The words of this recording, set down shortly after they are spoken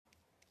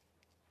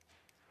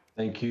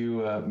Thank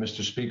you,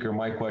 Mr. Speaker.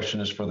 My question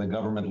is for the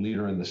government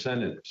leader in the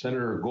Senate.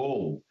 Senator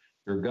Gold,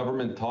 your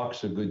government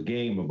talks a good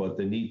game about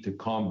the need to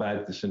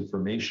combat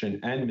disinformation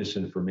and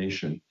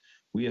misinformation.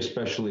 We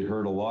especially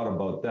heard a lot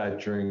about that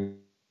during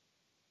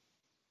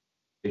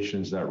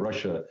that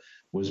Russia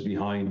was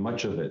behind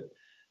much of it.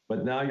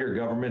 But now your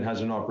government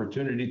has an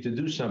opportunity to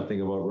do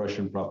something about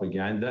Russian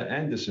propaganda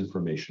and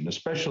disinformation,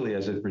 especially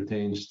as it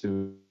pertains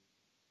to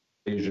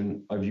the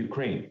invasion of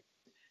Ukraine.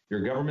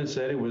 Your government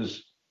said it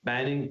was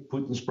banning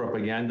Putin's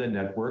propaganda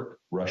network,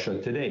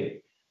 Russia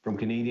Today, from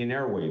Canadian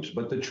airwaves.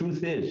 But the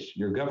truth is,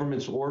 your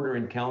government's order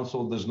in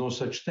council does no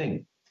such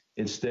thing.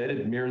 Instead,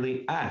 it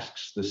merely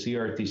asks the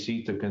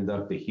CRTC to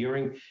conduct a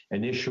hearing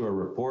and issue a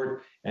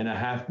report and a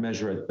half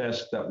measure at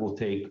best that will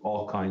take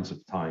all kinds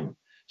of time.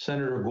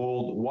 Senator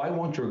Gold, why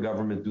won't your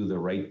government do the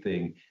right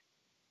thing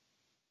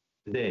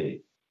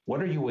today?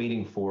 What are you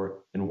waiting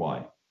for and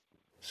why?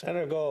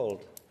 Senator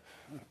Gold.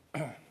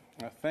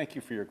 Thank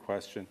you for your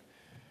question.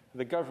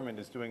 The government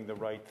is doing the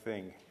right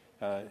thing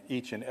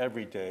each and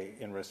every day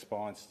in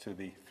response to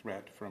the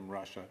threat from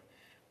Russia,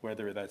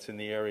 whether that's in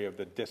the area of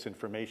the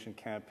disinformation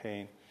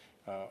campaign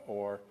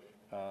or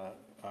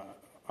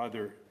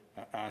other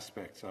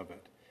aspects of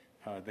it.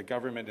 The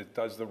government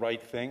does the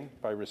right thing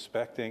by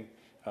respecting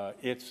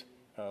its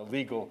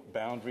legal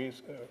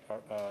boundaries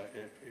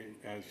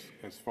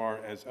as far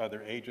as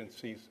other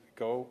agencies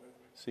go,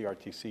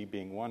 CRTC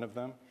being one of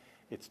them.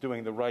 It's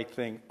doing the right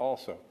thing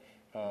also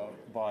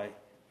by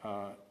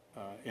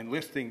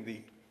enlisting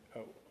the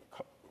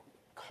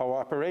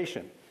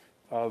cooperation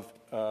of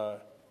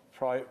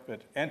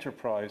private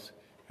enterprise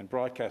and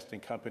broadcasting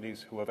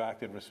companies who have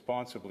acted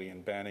responsibly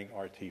in banning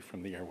RT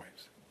from the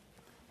airwaves.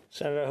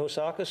 Senator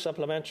Housakas,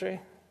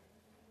 supplementary.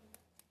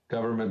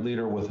 Government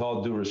leader, with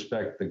all due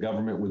respect, the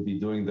government would be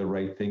doing the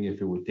right thing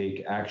if it would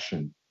take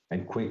action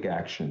and quick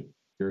action.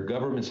 Your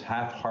government's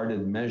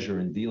half-hearted measure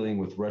in dealing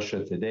with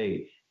Russia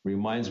today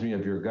reminds me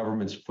of your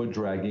government's foot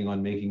dragging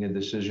on making a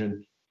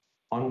decision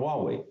on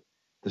Huawei.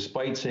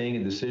 Despite saying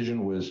a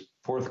decision was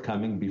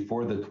forthcoming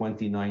before the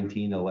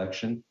 2019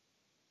 election,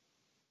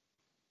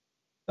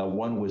 that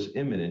one was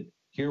imminent,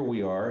 here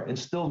we are, and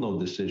still no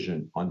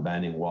decision on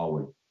banning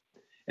Huawei.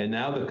 And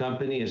now the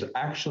company is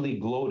actually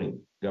gloating,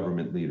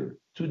 government leader.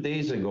 2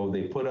 days ago,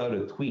 they put out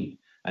a tweet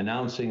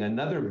announcing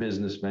another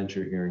business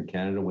venture here in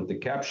Canada with the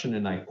caption,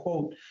 and I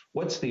quote,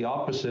 "What's the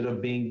opposite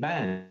of being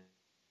banned?"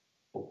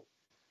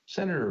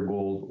 Senator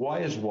Gold, why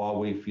is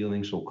Huawei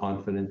feeling so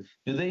confident?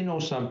 Do they know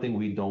something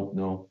we don't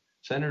know?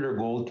 Senator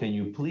Gold, can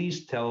you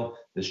please tell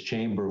this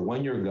chamber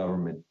when your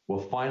government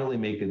will finally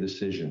make a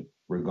decision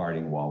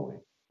regarding Huawei?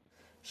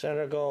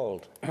 Senator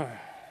Gold.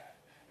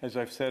 As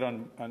I've said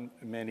on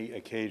many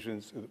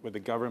occasions, the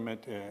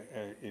government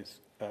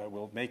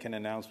will make an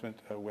announcement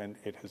when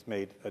it has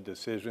made a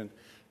decision,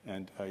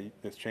 and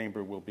this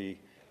chamber will be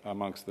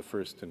amongst the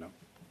first to know.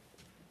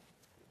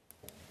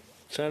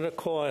 Senator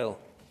Coyle.